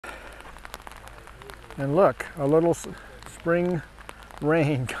And look, a little spring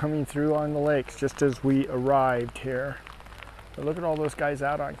rain coming through on the lakes just as we arrived here. But look at all those guys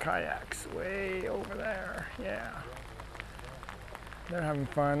out on kayaks way over there. Yeah, they're having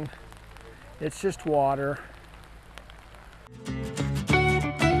fun. It's just water.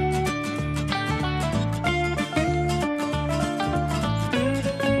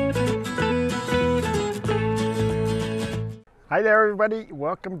 Hi there everybody,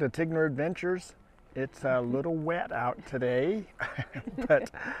 welcome to Tigner Adventures. It's a little wet out today,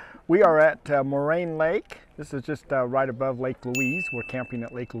 but we are at Moraine Lake. This is just right above Lake Louise. We're camping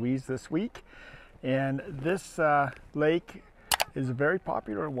at Lake Louise this week. And this lake is a very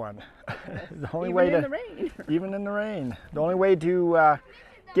popular one. The only even way in to, the rain. Even in the rain. The only way to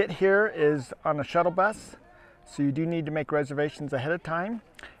get here is on a shuttle bus. So you do need to make reservations ahead of time.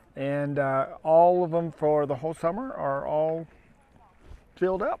 And all of them for the whole summer are all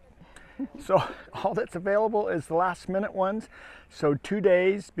filled up. So all that's available is the last minute ones. So 2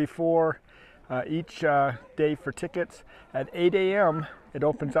 days before each day for tickets at 8 a.m. it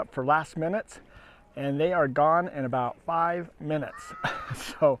opens up for last minutes, and they are gone in about 5 minutes.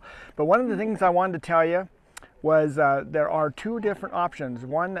 But one of the things I wanted to tell you was there are two different options.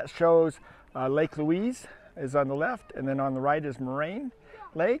 One that shows Lake Louise is on the left, and then on the right is Moraine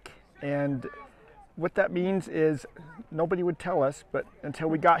Lake. And what that means is, nobody would tell us but until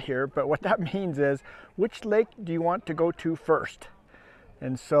we got here, but what that means is, which lake do you want to go to first?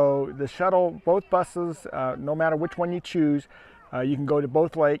 And so the shuttle, both buses, no matter which one you choose, you can go to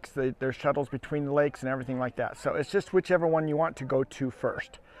both lakes. There's shuttles between the lakes and everything like that. So it's just whichever one you want to go to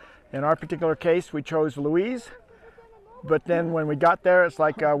first. In our particular case, we chose Louise. But then when we got there, it's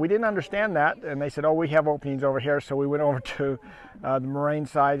like we didn't understand that, and they said, oh, we have openings over here, so we went over to the Moraine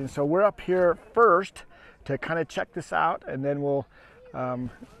side. And so we're up here first to kind of check this out, and then we'll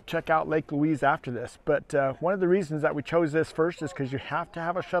check out Lake Louise after this. But one of the reasons that we chose this first is because you have to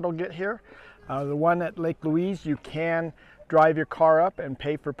have a shuttle get here. The one at Lake Louise, you can drive your car up and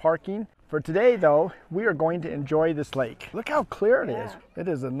pay for parking. For today, though, we are going to enjoy this lake. Look how clear it is. It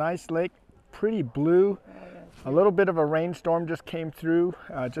is a nice lake, pretty blue. A little bit of a rainstorm just came through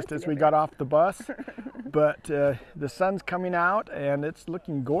just as we got off the bus, but the sun's coming out and it's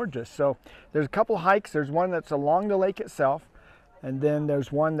looking gorgeous. So there's a couple hikes. There's one that's along the lake itself, and then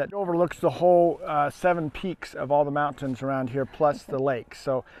there's one that overlooks the whole 7 peaks of all the mountains around here plus the lake.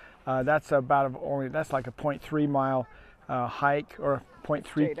 So that's about that's like a 0.3 mile hike, or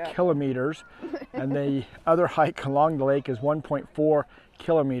 0.3 kilometers, and the other hike along the lake is 1.4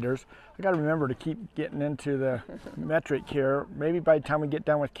 kilometers. I got to remember to keep getting into the metric here. Maybe by the time we get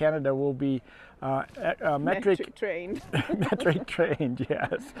done with Canada, we'll be metric trained. Metric trained,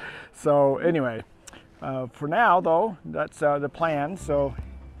 yes. So anyway, for now though, that's the plan. So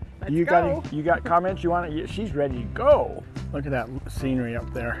you got comments? You want it? She's ready to go. Look at that scenery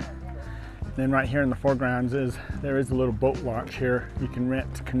up there. Then right here in the foreground there is a little boat launch here. You can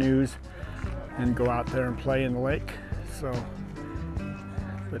rent canoes and go out there and play in the lake. So,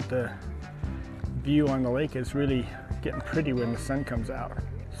 but the view on the lake is really getting pretty when the sun comes out.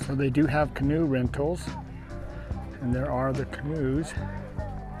 So they do have canoe rentals, and there are the canoes.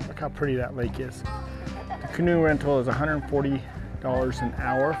 Look how pretty that lake is. The canoe rental is $140 an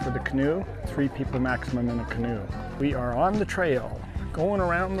hour for the canoe, 3 people maximum in a canoe. We are on the trail going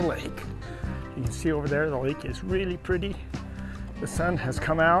around the lake. You can see over there the lake is really pretty. The sun has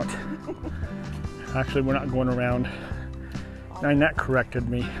come out. Actually, we're not going around. Ninette corrected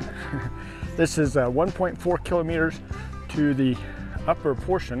me. This is 1.4 kilometers to the upper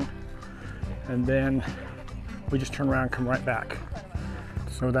portion, and then we just turn around and come right back.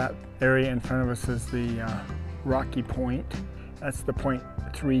 So that area in front of us is the Rocky Point. That's the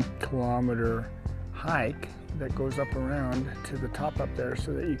 0.3 kilometer hike that goes up around to the top up there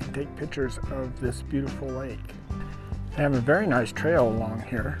so that you can take pictures of this beautiful lake. They have a very nice trail along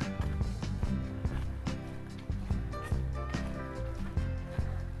here.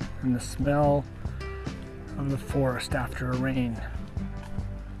 And the smell of the forest after a rain.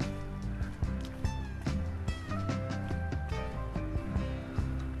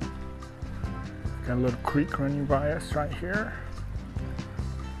 Got a little creek running by us right here.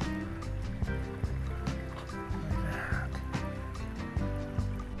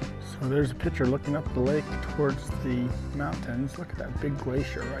 So there's a picture looking up the lake towards the mountains. Look at that big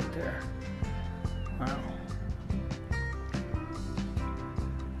glacier right there. Wow.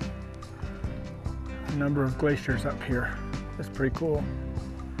 A number of glaciers up here. That's pretty cool.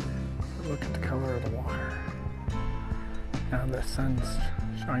 But look at the color of the water. Now the sun's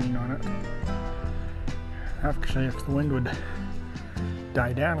shining on it. Actually, if the wind would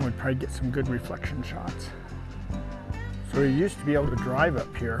die down, we'd probably get some good reflection shots. So you used to be able to drive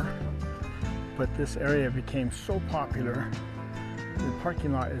up here, but this area became so popular. The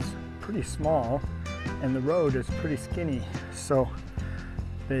parking lot is pretty small and the road is pretty skinny. So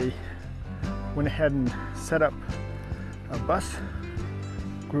they went ahead and set up a bus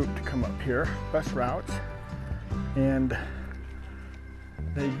group to come up here, bus routes, and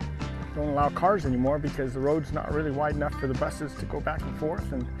they don't allow cars anymore because the road's not really wide enough for the buses to go back and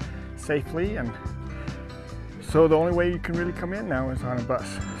forth and safely, and so the only way you can really come in now is on a bus.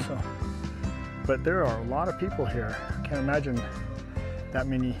 So, but there are a lot of people here. I can't imagine that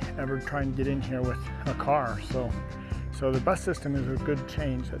many ever trying to get in here with a car. So the bus system is a good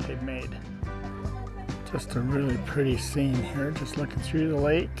change that they've made. Just a really pretty scene here, just looking through the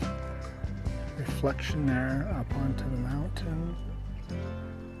lake. Reflection there up onto the mountain.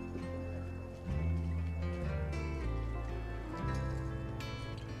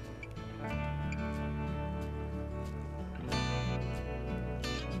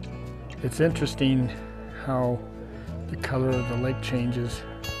 It's interesting how the color of the lake changes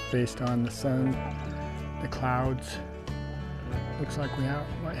based on the sun, the clouds. Looks like we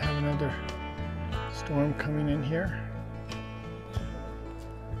might have another storm coming in here.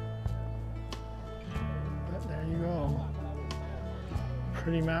 But there you go.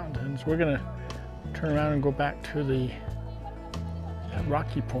 Pretty mountains. We're gonna turn around and go back to the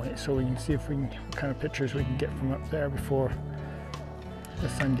rocky point so we can see if we can, what kind of pictures we can get from up there before the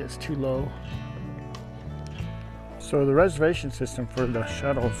sun gets too low. So the reservation system for the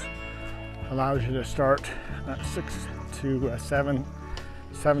shuttles allows you to start at 6 to 7,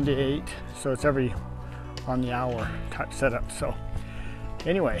 7 to 8. So it's every on the hour type setup. So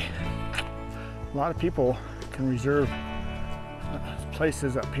anyway, a lot of people can reserve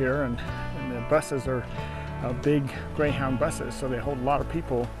places up here, and the buses are big Greyhound buses, so they hold a lot of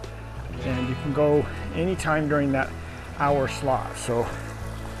people, and you can go anytime during that hour slot. So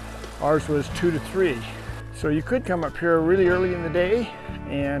ours was 2 to 3. So you could come up here really early in the day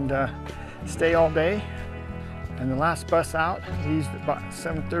and stay all day. And the last bus out leaves at about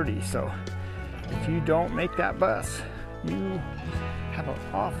 7:30. So if you don't make that bus, you have an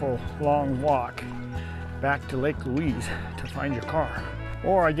awful long walk back to Lake Louise to find your car.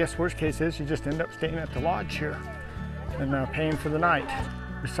 Or I guess worst case is you just end up staying at the lodge here and paying for the night.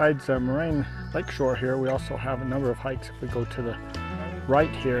 Besides Moraine Lake shore here, we also have a number of hikes. If we go to the right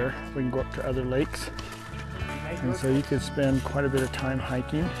here, we can go up to other lakes. And so you could spend quite a bit of time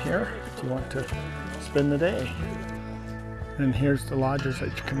hiking here if you want to spend the day. And here's the lodges that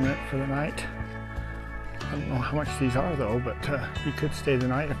you can rent for the night. I don't know how much these are though, but you could stay the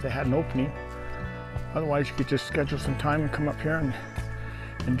night if they had an opening. Otherwise you could just schedule some time and come up here and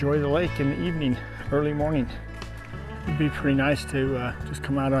enjoy the lake in the evening, early morning. It'd be pretty nice to just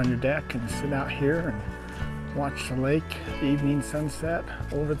come out on your deck and sit out here and watch the lake, the evening sunset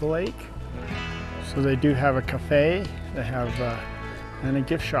over the lake. So they do have a cafe, they have and a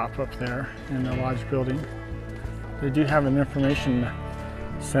gift shop up there in the lodge building. They do have an information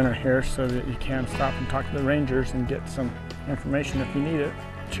center here so that you can stop and talk to the rangers and get some information if you need it.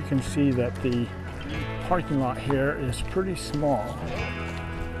 But you can see that the parking lot here is pretty small.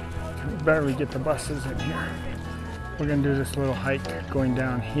 You can barely get the buses in here. We're going to do this little hike going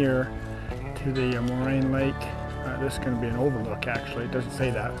down here to the Moraine Lake. This is going to be an overlook actually, it doesn't say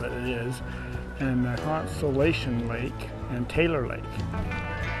that, but it is. And Consolation Lake and Taylor Lake.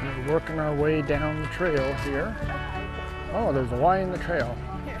 We're working our way down the trail here. Oh, there's a Y in the trail.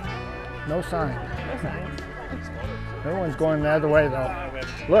 No sign. No signs. Everyone's going the other way though.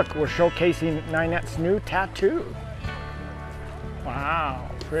 Look, we're showcasing Ninette's new tattoo. Wow,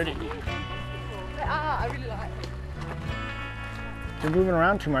 pretty. I really like it. You're moving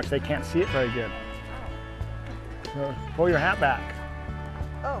around too much, they can't see it very good. So pull your hat back.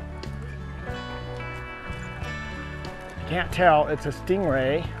 Oh. Can't tell, it's a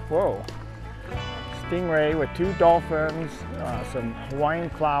stingray. Whoa. Stingray with 2 dolphins, some Hawaiian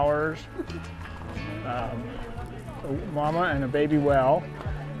flowers, a mama and a baby whale,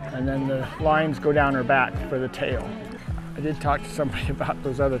 and then the lines go down her back for the tail. I did talk to somebody about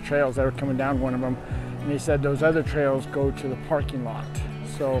those other trails. They were coming down one of them, and they said those other trails go to the parking lot.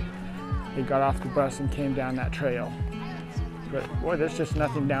 So they got off the bus and came down that trail. But boy, there's just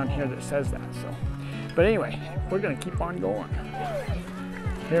nothing down here that says that. So, but anyway, we're gonna keep on going.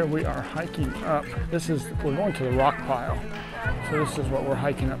 Here we are hiking up. We're going to the rock pile. So this is what we're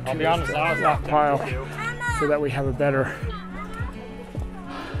hiking up to. I'll be honest, I was rock pile so that we have a better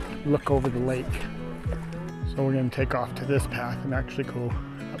look over the lake. So we're gonna take off to this path and actually go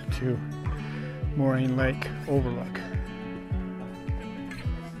up to Moraine Lake Overlook.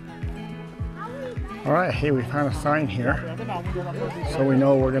 All right, hey, we found a sign here, so we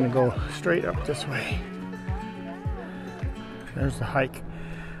know we're gonna go straight up this way. There's the hike.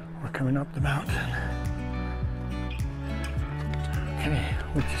 We're coming up the mountain. Okay,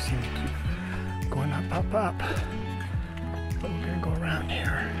 we just seem to keep going up, up, up. But we're gonna go around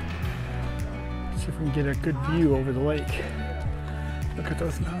here. See if we can get a good view over the lake. Look at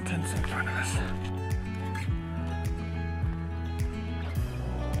those mountains in front of us.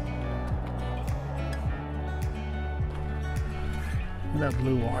 Look at that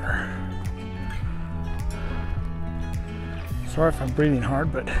blue water. Sorry if I'm breathing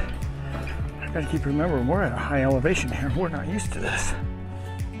hard, but I gotta keep remembering we're at a high elevation here. We're not used to this.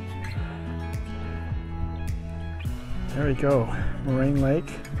 There we go, Moraine Lake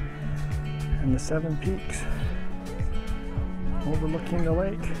and the 7 peaks overlooking the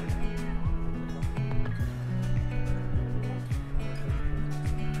lake.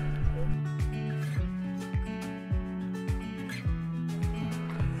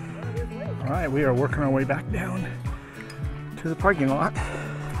 All right, we are working our way back down to the parking lot.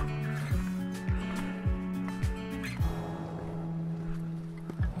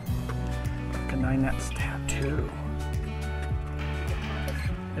 Look at Ninette's tattoo.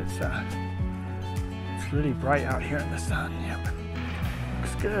 It's really bright out here in the sun. Yep,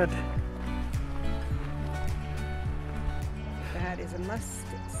 looks good. That is a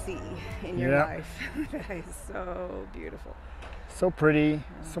must-see in your life. That is so beautiful. So pretty.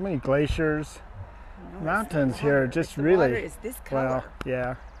 So many glaciers. No, Mountains the here water. are just the really water is this color. well,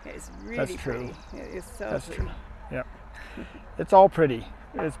 yeah. It's really That's true. pretty. It is so That's pretty. true. Yep. It's all pretty.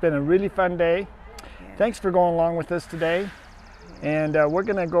 It's been a really fun day. Yeah. Thanks for going along with us today. And we're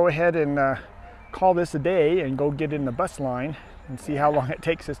going to go ahead and call this a day and go get in the bus line and see how long it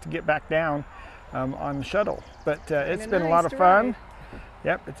takes us to get back down on the shuttle. But it's been a lot of fun.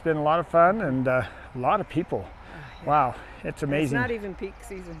 Yep, it's been a lot of fun and a lot of people. Wow, it's amazing. It's not even peak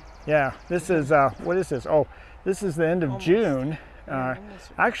season. Yeah, this is, what is this? Oh, this is the end of June.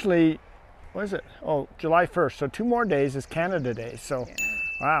 Actually, what is it? Oh, July 1st. So 2 more days is Canada Day. So,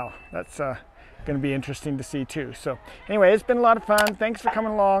 wow, that's going to be interesting to see too. So anyway, it's been a lot of fun. Thanks for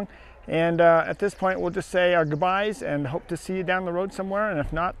coming along. And at this point, we'll just say our goodbyes and hope to see you down the road somewhere. And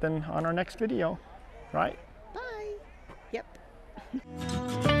if not, then on our next video, right? Bye. Yep.